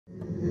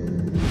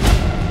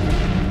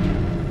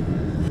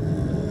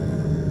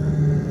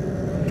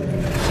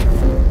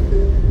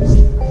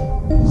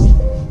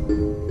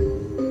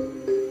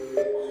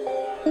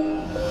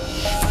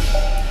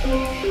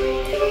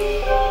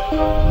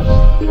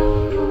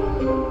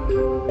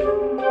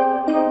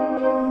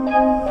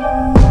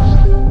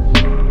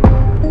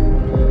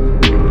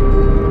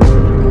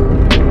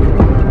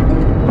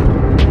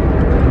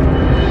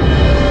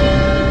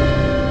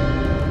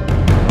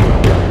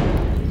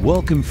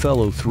Welcome,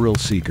 fellow thrill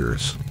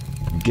seekers.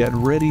 Get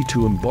ready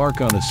to embark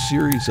on a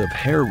series of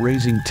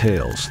hair-raising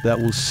tales that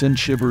will send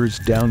shivers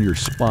down your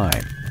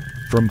spine.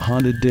 From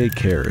haunted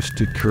daycares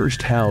to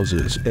cursed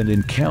houses and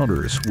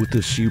encounters with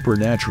the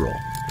supernatural,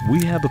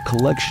 we have a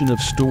collection of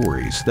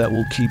stories that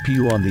will keep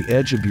you on the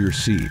edge of your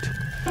seat.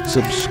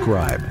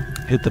 Subscribe,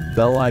 hit the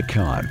bell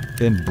icon,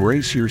 and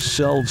brace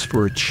yourselves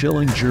for a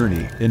chilling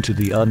journey into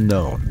the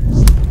unknown.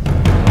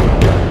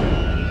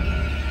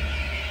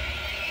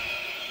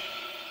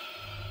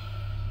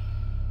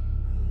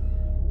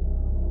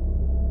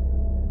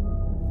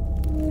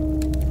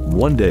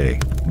 One day,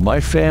 my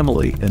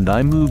family and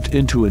I moved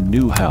into a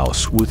new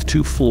house with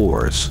 2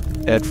 floors.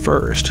 At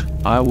first,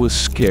 I was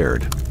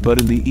scared,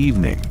 but in the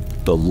evening,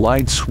 the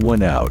lights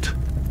went out.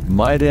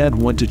 My dad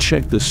went to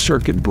check the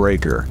circuit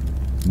breaker.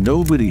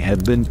 Nobody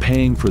had been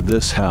paying for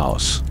this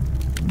house.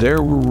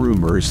 There were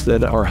rumors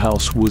that our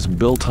house was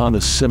built on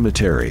a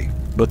cemetery,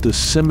 but the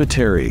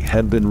cemetery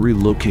had been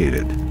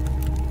relocated.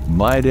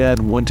 My dad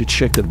went to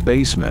check the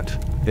basement,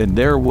 and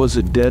there was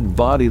a dead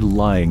body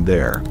lying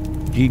there.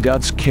 He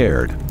got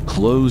scared,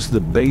 closed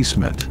the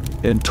basement,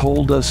 and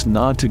told us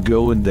not to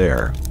go in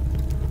there.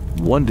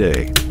 One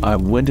day, I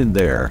went in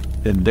there,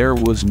 and there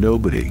was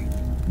nobody.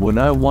 When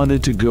I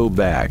wanted to go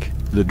back,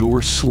 the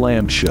door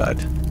slammed shut.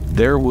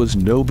 There was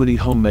nobody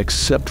home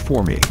except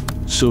for me,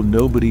 so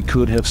nobody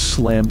could have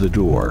slammed the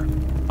door.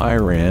 I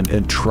ran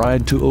and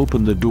tried to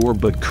open the door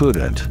but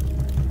couldn't.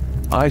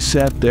 I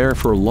sat there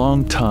for a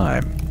long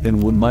time,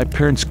 and when my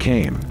parents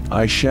came,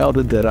 I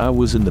shouted that I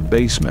was in the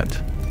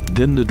basement.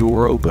 Then the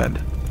door opened.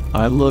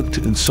 I looked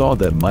and saw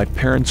that my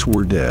parents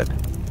were dead.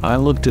 I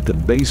looked at the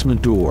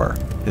basement door,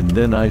 and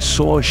then I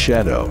saw a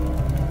shadow.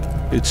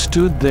 It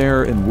stood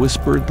there and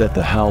whispered that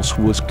the house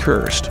was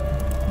cursed.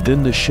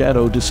 Then the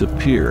shadow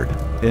disappeared,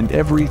 and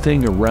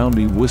everything around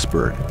me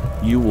whispered,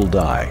 "You will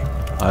die."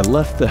 I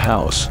left the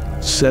house,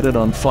 set it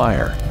on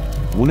fire.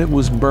 When it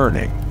was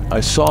burning,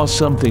 I saw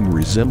something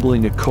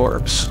resembling a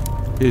corpse.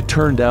 It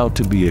turned out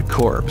to be a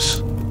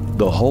corpse.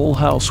 The whole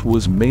house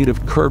was made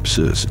of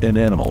corpses and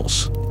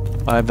animals.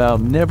 I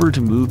vowed never to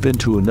move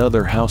into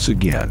another house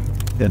again,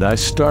 and I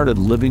started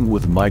living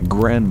with my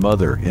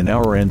grandmother in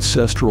our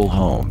ancestral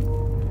home.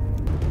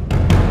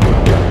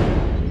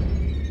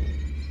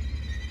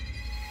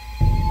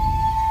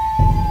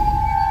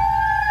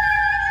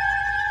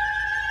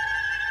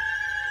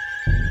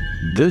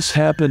 This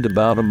happened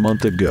about a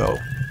month ago.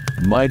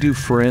 My 2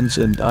 friends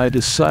and I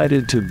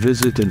decided to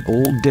visit an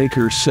old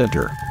daycare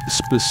center,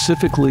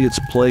 specifically its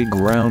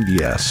playground.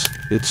 Yes,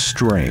 it's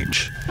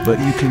strange, but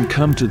you can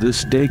come to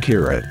this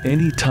daycare at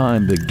any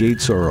time the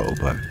gates are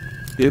open.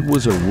 It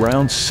was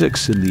around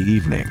 6 in the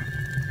evening.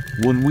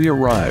 When we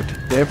arrived,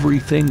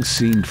 everything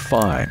seemed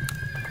fine.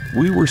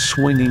 We were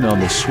swinging on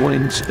the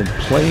swings and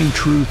playing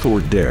truth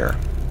or dare.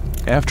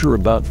 After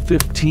about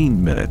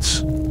 15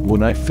 minutes,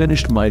 when I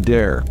finished my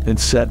dare and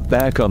sat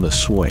back on the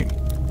swing,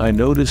 I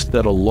noticed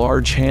that a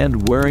large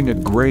hand wearing a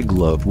gray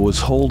glove was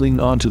holding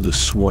onto the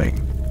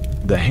swing.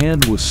 The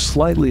hand was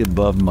slightly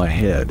above my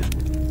head.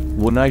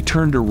 When I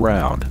turned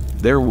around,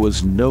 there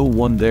was no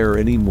one there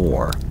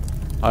anymore.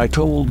 I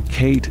told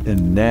Kate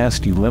and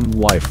Nasty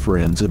my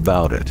friends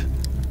about it.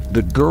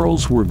 The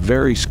girls were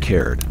very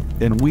scared,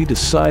 and we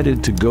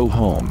decided to go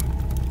home.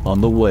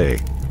 On the way,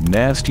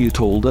 Nasty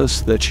told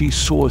us that she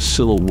saw a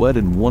silhouette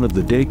in one of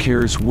the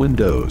daycare's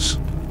windows.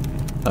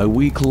 A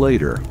week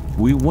later,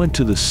 we went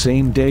to the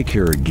same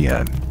daycare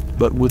again,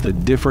 but with a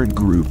different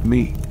group,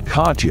 me,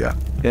 Katya,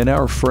 and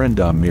our friend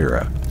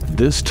Amira.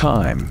 This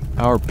time,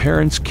 our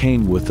parents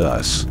came with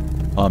us.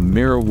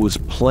 Amira was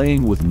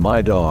playing with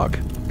my dog,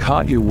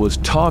 Katya was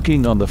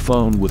talking on the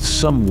phone with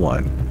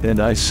someone, and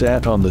I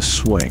sat on the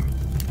swing.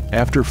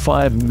 After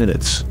 5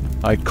 minutes,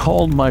 I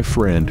called my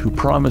friend who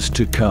promised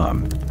to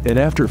come, and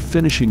after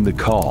finishing the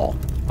call,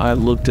 I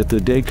looked at the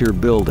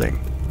daycare building.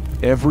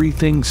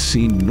 Everything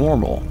seemed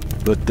normal.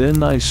 But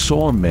then I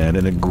saw a man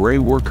in a gray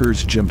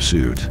worker's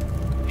jumpsuit.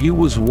 He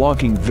was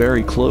walking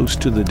very close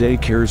to the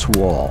daycare's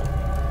wall.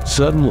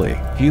 Suddenly,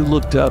 he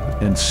looked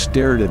up and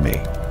stared at me.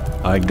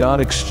 I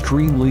got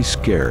extremely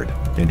scared,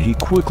 and he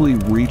quickly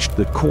reached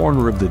the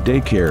corner of the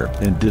daycare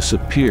and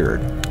disappeared.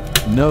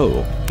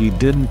 No, he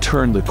didn't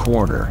turn the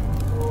corner.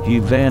 He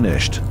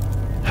vanished.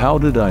 How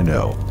did I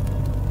know?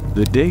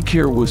 The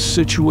daycare was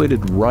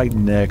situated right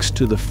next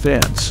to the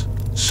fence,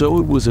 so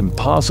it was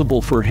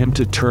impossible for him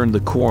to turn the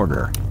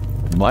corner.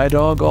 My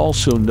dog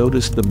also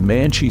noticed the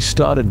man. She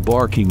started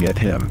barking at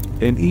him,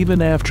 and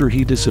even after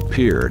he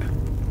disappeared,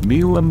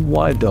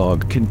 my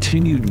dog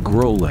continued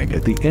growling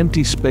at the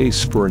empty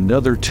space for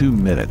another 2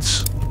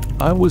 minutes.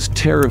 I was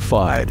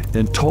terrified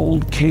and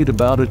told Kate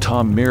about it.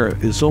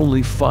 Amira is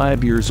only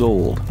 5 years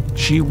old.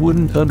 She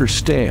wouldn't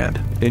understand,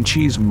 and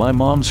she's my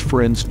mom's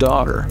friend's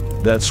daughter.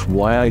 That's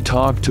why I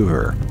talked to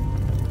her.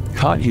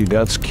 Katya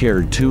got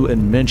scared too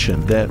and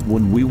mentioned that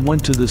when we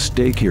went to this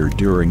daycare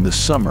during the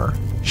summer,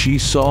 she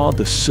saw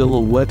the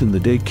silhouette in the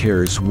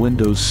daycare's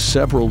windows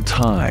several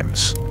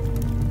times.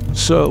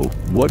 So,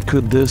 what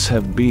could this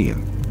have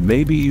been?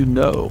 Maybe you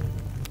know.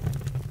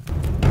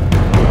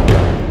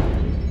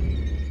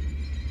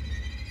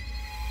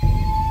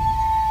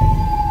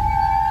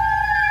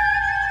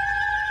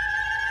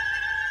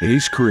 A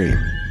scream.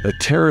 A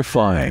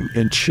terrifying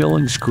and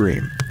chilling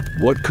scream.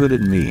 What could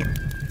it mean?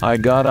 I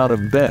got out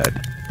of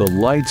bed. The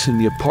lights in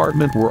the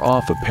apartment were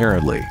off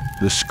apparently.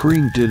 The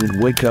scream didn't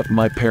wake up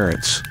my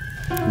parents.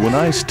 When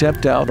I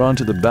stepped out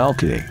onto the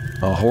balcony,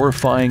 a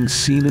horrifying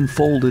scene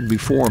unfolded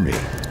before me.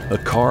 A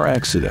car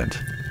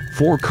accident.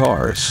 4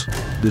 cars.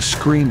 The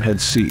scream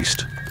had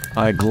ceased.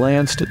 I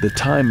glanced at the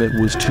time. It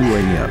was 2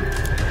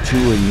 a.m.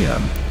 2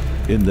 a.m.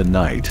 in the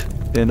night,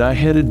 and I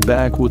headed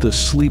back with a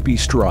sleepy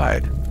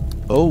stride.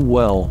 Oh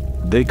well,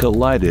 they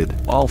collided.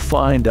 I'll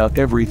find out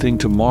everything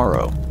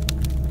tomorrow.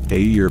 A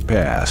year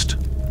passed.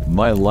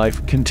 My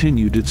life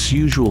continued its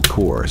usual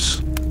course,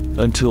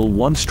 until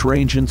one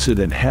strange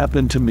incident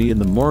happened to me in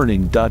the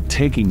morning.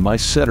 Taking my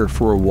setter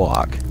for a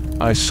walk,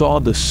 I saw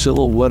the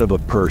silhouette of a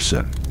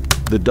person.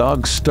 The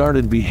dog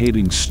started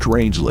behaving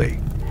strangely,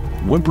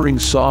 whimpering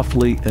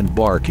softly and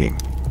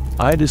barking.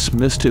 I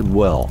dismissed it.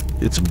 Well,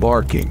 it's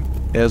barking.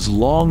 As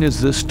long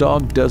as this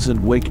dog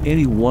doesn't wake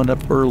anyone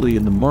up early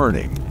in the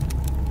morning.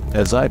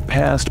 As I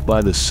passed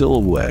by the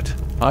silhouette,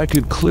 I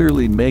could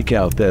clearly make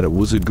out that it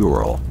was a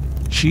girl.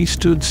 She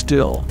stood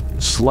still,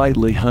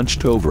 slightly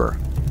hunched over.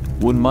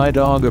 When my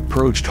dog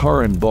approached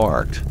her and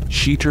barked,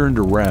 she turned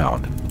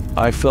around.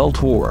 I felt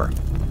horror.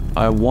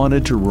 I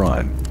wanted to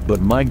run,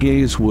 but my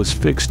gaze was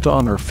fixed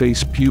on her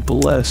face,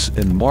 pupilless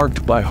and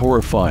marked by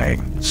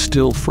horrifying,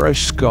 still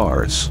fresh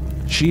scars.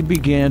 She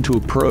began to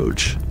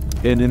approach,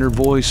 and in her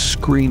voice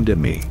screamed at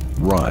me,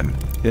 "Run!"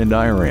 And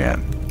I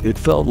ran. It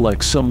felt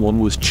like someone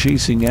was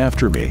chasing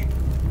after me.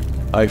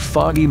 I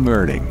foggy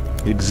morning,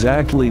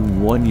 exactly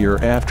 1 year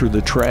after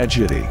the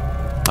tragedy.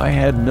 I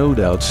had no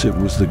doubts it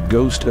was the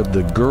ghost of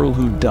the girl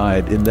who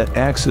died in that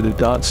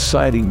accident.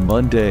 Sighting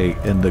Monday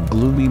in the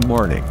gloomy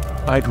morning.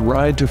 I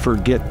tried to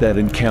forget that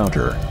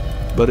encounter,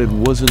 but it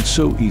wasn't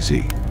so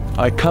easy.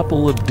 A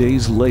couple of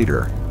days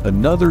later,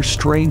 another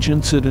strange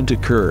incident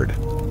occurred.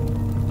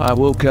 I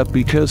woke up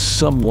because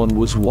someone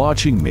was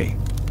watching me.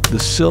 The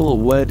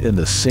silhouette and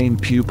the same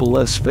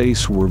pupilless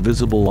face were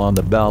visible on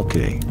the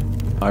balcony.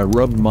 I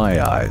rubbed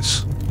my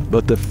eyes,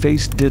 but the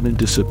face didn't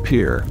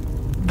disappear.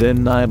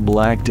 Then I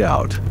blacked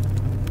out.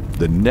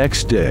 The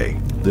next day,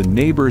 the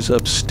neighbors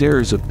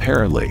upstairs,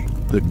 apparently,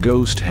 the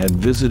ghost had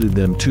visited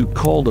them too,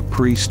 called a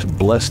priest to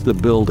bless the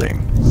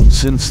building.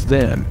 Since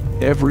then,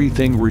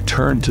 everything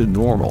returned to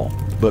normal,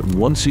 but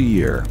once a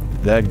year,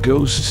 that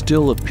ghost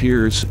still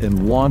appears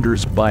and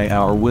wanders by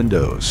our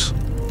windows.